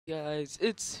Guys,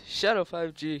 it's Shadow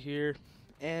 5G here,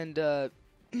 and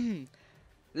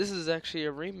this is actually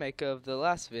a remake of the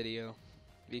last video,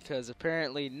 because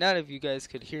apparently none of you guys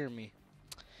could hear me,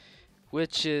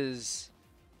 which is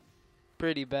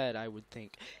pretty bad, I would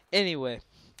think. Anyway,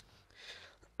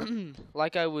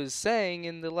 like I was saying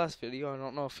in the last video, I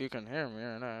don't know if you can hear me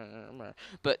or not,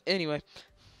 but anyway,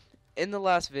 in the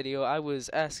last video, I was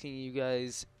asking you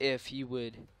guys if you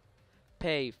would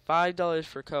pay $5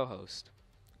 for co-host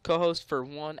for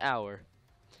 1 hour.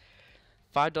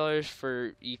 $5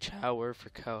 for each hour for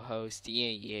co-host. Yeah,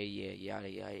 yada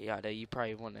yada yada. You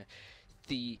probably wanna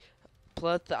the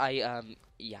plus I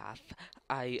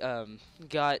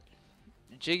got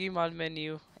Jiggy Mod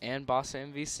menu and Boss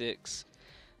MV6.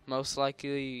 Most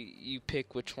likely you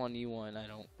pick which one you want. I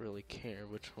don't really care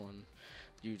which one.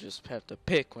 You just have to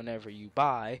pick whenever you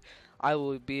buy. I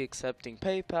will be accepting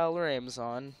PayPal or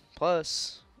Amazon.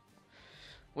 Plus,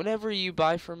 whenever you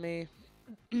buy from me,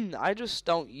 I just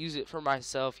don't use it for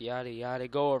myself, yada yada,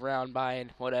 go around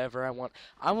buying whatever I want.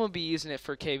 I'm going to be using it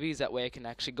for KVs, that way I can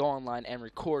actually go online and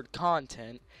record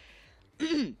content.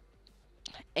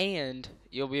 And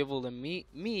you'll be able to meet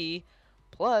me,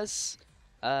 plus,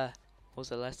 what was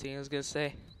the last thing I was going to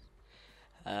say?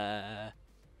 I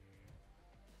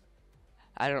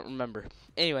don't remember.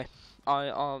 Anyway,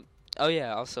 oh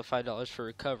yeah, also $5 for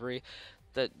recovery,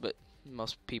 but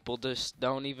most people just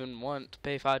don't even want to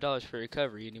pay $5 for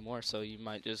recovery anymore, so you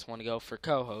might just want to go for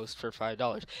co-host for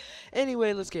 $5.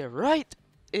 Anyway, let's get right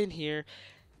in here,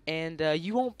 and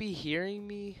you won't be hearing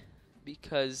me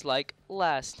because, like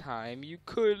last time, you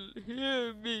couldn't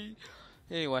hear me.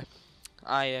 Anyway,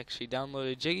 I actually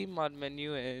downloaded Jiggy Mod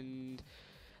Menu, and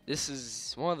this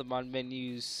is one of the mod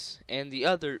menus, and the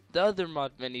other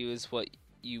mod menu is what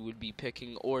you would be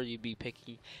picking, or you'd be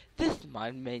picking this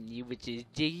mod menu, which is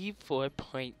Jiggy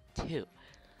 4.2.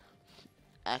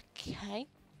 Okay,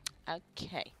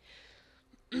 okay.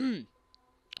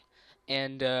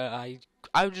 And I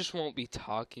just won't be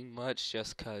talking much,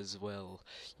 just cause, well,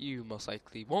 you most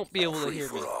likely won't be able to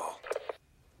hear me.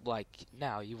 Like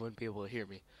now, you wouldn't be able to hear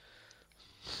me.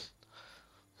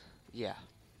 Yeah,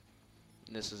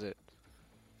 this is it.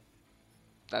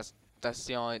 That's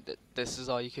the only. This is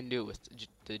all you can do with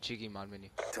the Jiggy mod menu.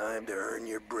 Time to earn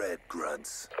your bread,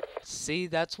 grunts. See,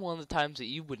 that's one of the times that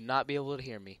you would not be able to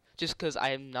hear me, just because I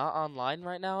am not online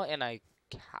right now, and I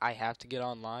have to get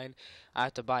online. I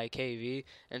have to buy a KV,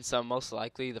 and so most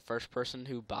likely the first person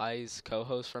who buys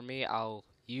co-host from me, I'll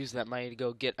use that money to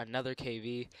go get another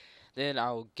KV. Then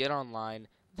I'll get online.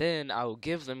 Then I will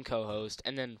give them co-host,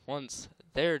 and then once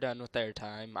they're done with their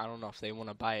time, I don't know if they want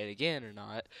to buy it again or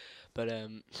not, but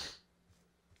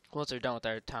once they're done with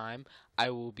their time, I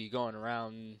will be going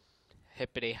around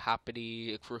hippity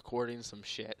hoppity recording some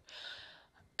shit.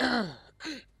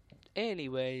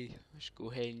 Anyway, let's go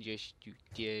ahead and just do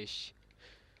this.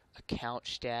 Account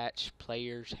stats,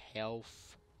 players,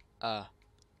 health. Uh,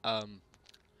 um,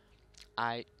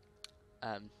 I,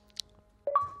 um,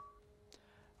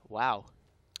 wow.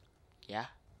 Yeah,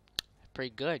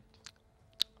 pretty good.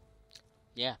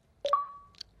 Yeah.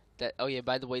 That. Oh yeah.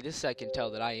 By the way, this I can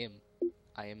tell that I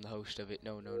am the host of it.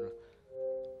 No.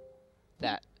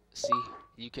 That. See,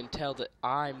 you can tell that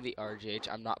I'm the RJH.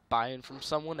 I'm not buying from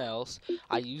someone else.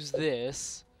 I use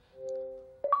this.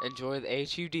 Enjoy the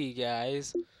HUD,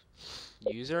 guys.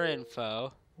 User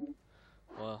info.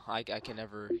 Well, I can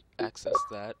never access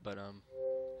that, but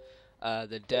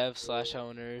the dev slash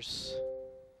owners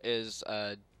is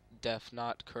def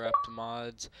not corrupt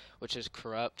mods, which is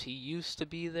corrupt. He used to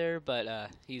be there, but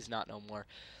he's not no more.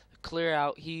 Clear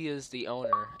out. He is the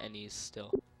owner, and he's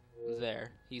still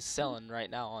there. He's selling right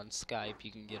now on Skype.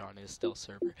 You can get on his stealth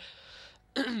server.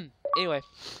 Anyway,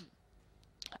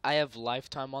 I have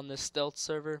lifetime on this stealth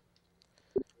server,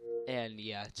 and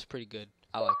yeah, it's pretty good.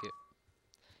 I like it.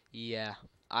 Yeah,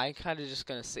 I'm kind of just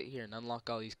gonna sit here and unlock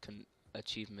all these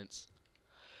achievements.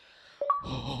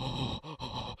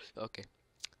 Okay,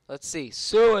 let's see.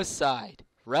 Suicide,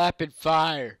 rapid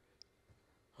fire.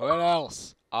 What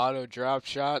else? Auto drop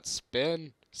shot,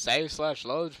 spin, save slash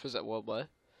load. Was that what?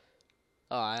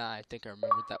 Oh, I think I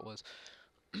remember what that was.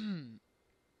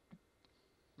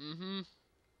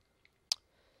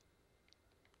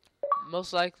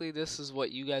 Most likely this is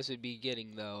what you guys would be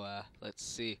getting though. Let's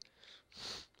see.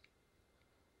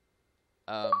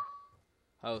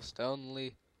 Host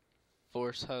only,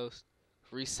 force host,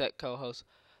 reset co-host.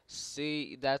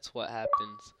 See, that's what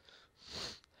happens.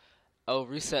 Oh,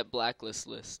 reset blacklist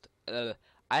list.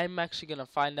 I'm actually gonna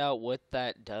find out what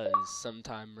that does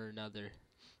sometime or another.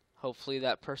 Hopefully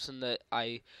that person that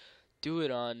I do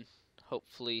it on,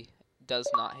 hopefully does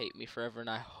not hate me forever, and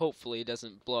I hopefully it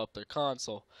doesn't blow up their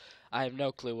console. I have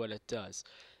no clue what it does.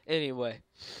 Anyway,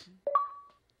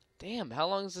 damn, how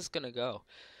long is this gonna go?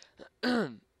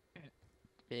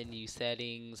 Menu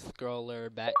settings,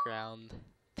 scroller, background,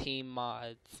 team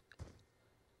mods.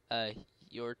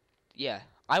 Your yeah,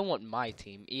 I want my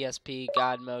team. ESP,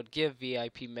 God mode, give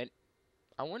VIP menu.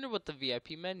 I wonder what the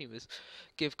VIP menu is.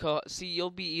 See, you'll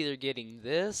be either getting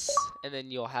this and then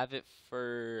you'll have it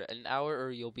for an hour, or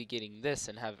you'll be getting this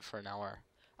and have it for an hour.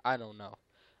 I don't know.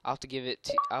 I'll have to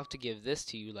give this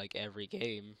to you like every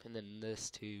game, and then this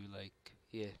to you, like,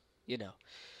 yeah, you know.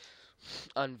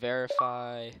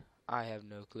 Unverify. I have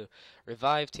no clue.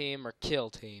 Revive team or kill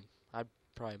team. I'd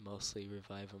probably mostly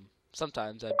revive them.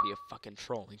 Sometimes I'd be a fucking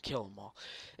troll and kill them all.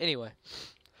 Anyway.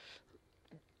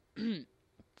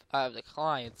 I have the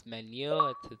clients menu.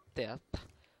 It's this.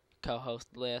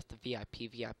 Co-host list.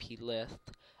 VIP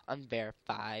list.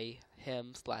 Unverify.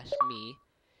 Him/me.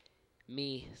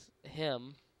 Me.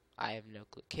 Him. I have no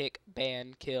clue. Kick.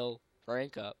 Ban. Kill.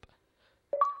 Rank up.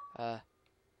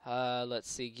 Let's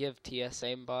see. Give TS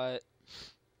aimbot.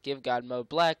 Give God mode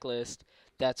blacklist.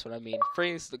 That's what I mean.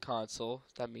 Freeze the console.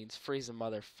 That means freeze a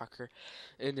motherfucker.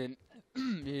 And then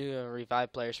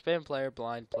revive player, spin player,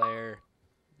 blind player.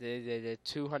 The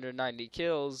 290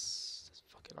 kills. That's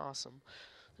fucking awesome.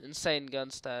 Insane gun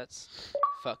stats.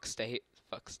 Fuck state.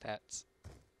 Fuck stats.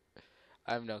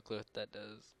 I have no clue what that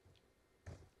does.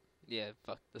 Yeah,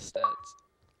 fuck the stats.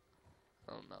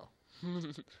 I don't know.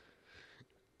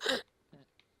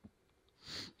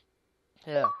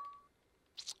 Yeah.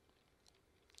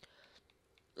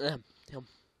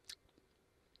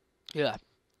 Yeah.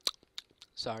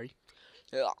 Sorry.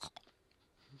 Yeah.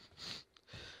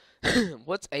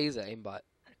 What's A's aimbot?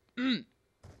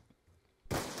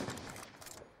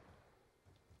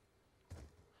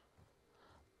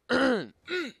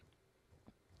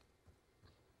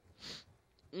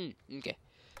 Okay.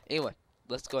 Anyway,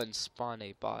 let's go ahead and spawn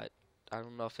a bot. I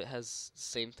don't know if it has the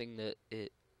same thing that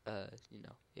it,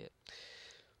 yeah.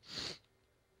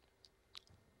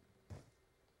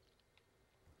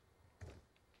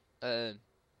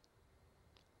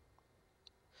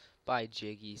 By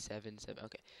Jiggy77.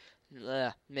 Okay.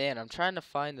 Man, I'm trying to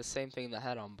find the same thing that I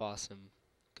had on Bossum,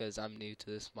 because I'm new to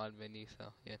this mod menu,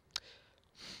 so yeah.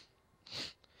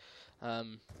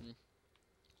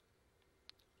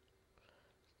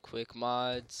 Quick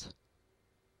mods.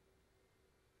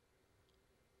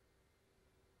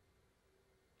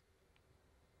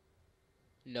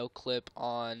 No clip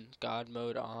on, God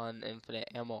mode on, infinite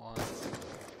ammo on.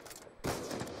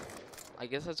 I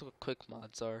guess that's what quick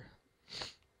mods are.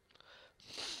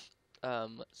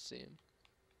 Let's see.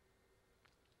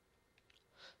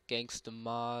 Gangsta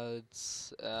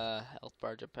mods, health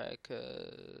bar jetpack,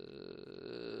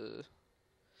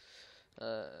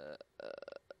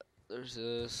 there's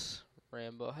this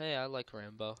Rambo. Hey, I like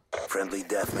Rambo. Friendly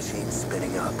death machine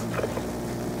spinning up.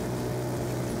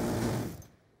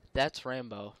 That's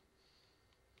Rambo.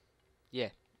 Yeah.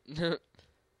 Turn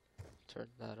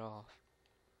that off.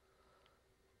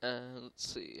 Let's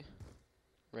see.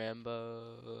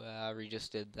 Rambo. We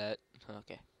just did that.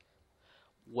 Okay.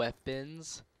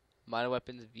 Weapons. Modded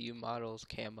weapons, view models,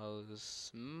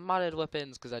 camos. Modded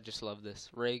weapons, because I just love this.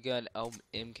 Ray gun,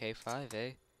 MK5,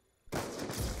 eh?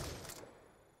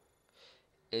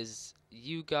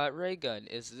 You got ray gun.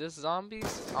 Is this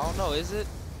zombies? I don't know, is it?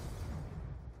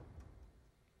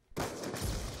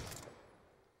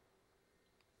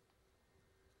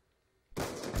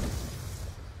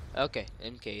 Okay,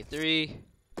 MK3.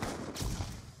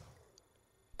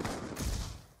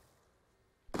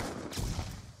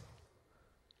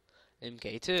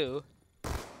 MK2.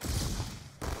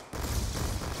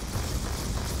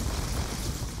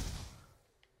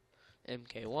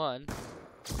 MK1.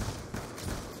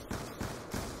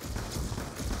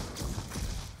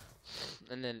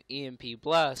 And then EMP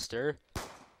blaster.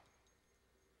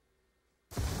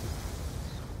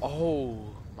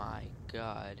 Oh my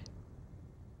god.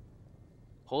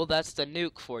 Oh, that's the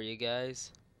nuke for you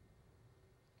guys.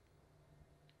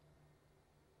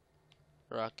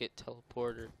 Rocket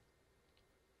teleporter.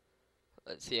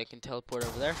 Let's see, I can teleport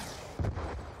over there.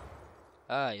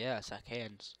 Ah, yes, I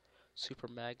can. Super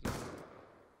Magnum.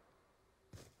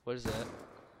 What is that?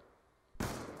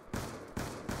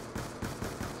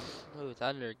 Oh,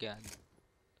 Thunder Gun.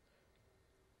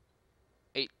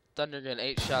 8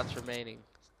 shots remaining.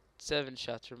 7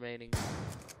 shots remaining.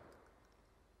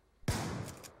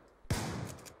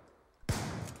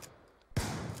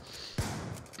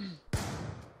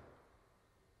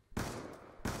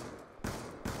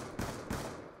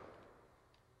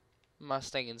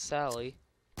 Mustang and Sally.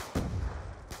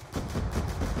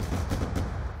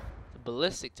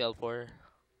 ballistic teleporter.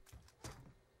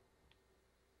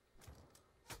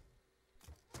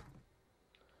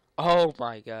 Oh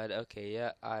my god, okay,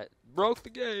 yeah, I broke the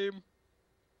game.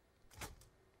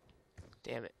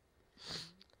 Damn it.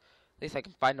 At least I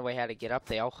can find a way how to get up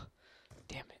there.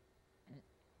 Damn it.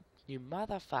 You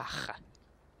motherfucker.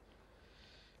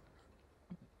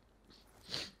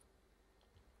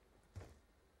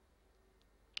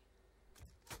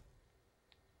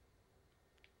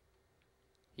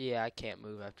 Yeah, I can't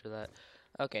move after that.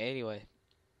 Okay, anyway.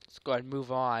 Let's go ahead and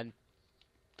move on.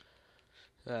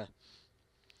 Uh.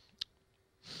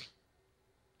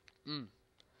 Mm.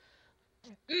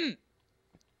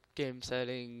 Game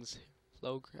settings.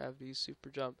 Low gravity,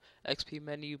 super jump. XP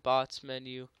menu, bots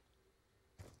menu.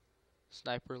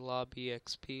 Sniper lobby,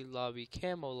 XP lobby,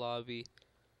 camo lobby.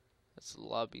 That's the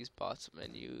lobby's bots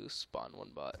menu. Spawn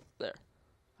one bot. There.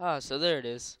 Ah, so there it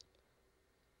is.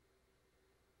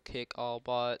 Kick all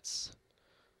bots.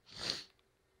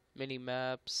 Mini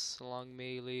maps, long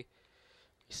melee.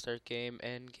 Restart game,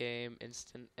 end game,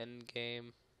 instant end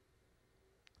game.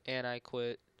 And I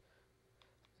quit.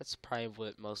 That's probably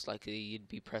what most likely you'd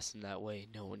be pressing that way.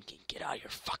 No one can get out of your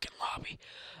fucking lobby.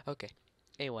 Okay.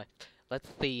 Anyway, let's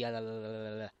see.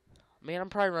 Man, I'm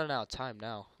probably running out of time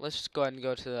now. Let's just go ahead and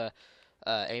go to the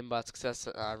aimbots, because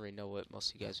I already know what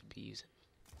most of you guys would be using.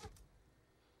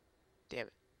 Damn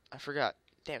it. I forgot.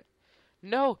 Damn it.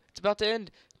 No! It's about to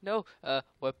end! No!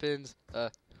 Weapons.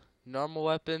 Normal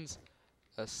weapons.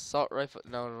 Assault rifle.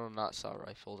 No, not assault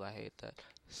rifles. I hate that.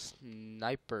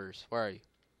 Snipers. Where are you?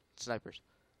 Snipers.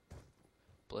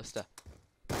 Ballista.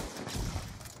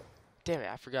 Damn it,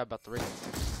 I forgot about the ring.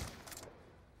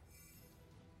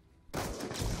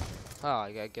 Oh,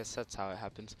 I guess that's how it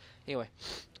happens. Anyway.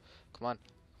 Come on.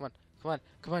 Come on. Come on.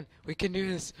 Come on. We can do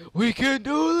this. We can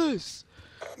do this!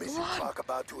 Mission Come on. clock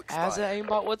about to As an expire.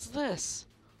 aimbot, what's this?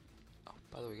 Oh,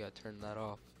 by the way, we gotta turn that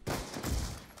off.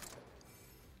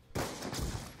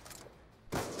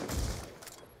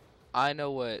 I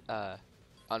know what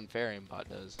unfair aimbot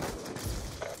does.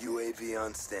 UAV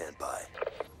on standby.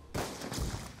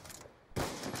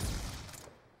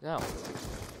 No.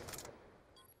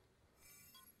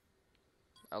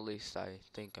 At least I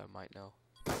think I might know.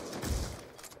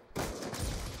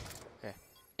 Yeah.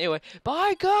 Anyway,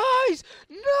 bye guys!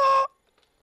 No!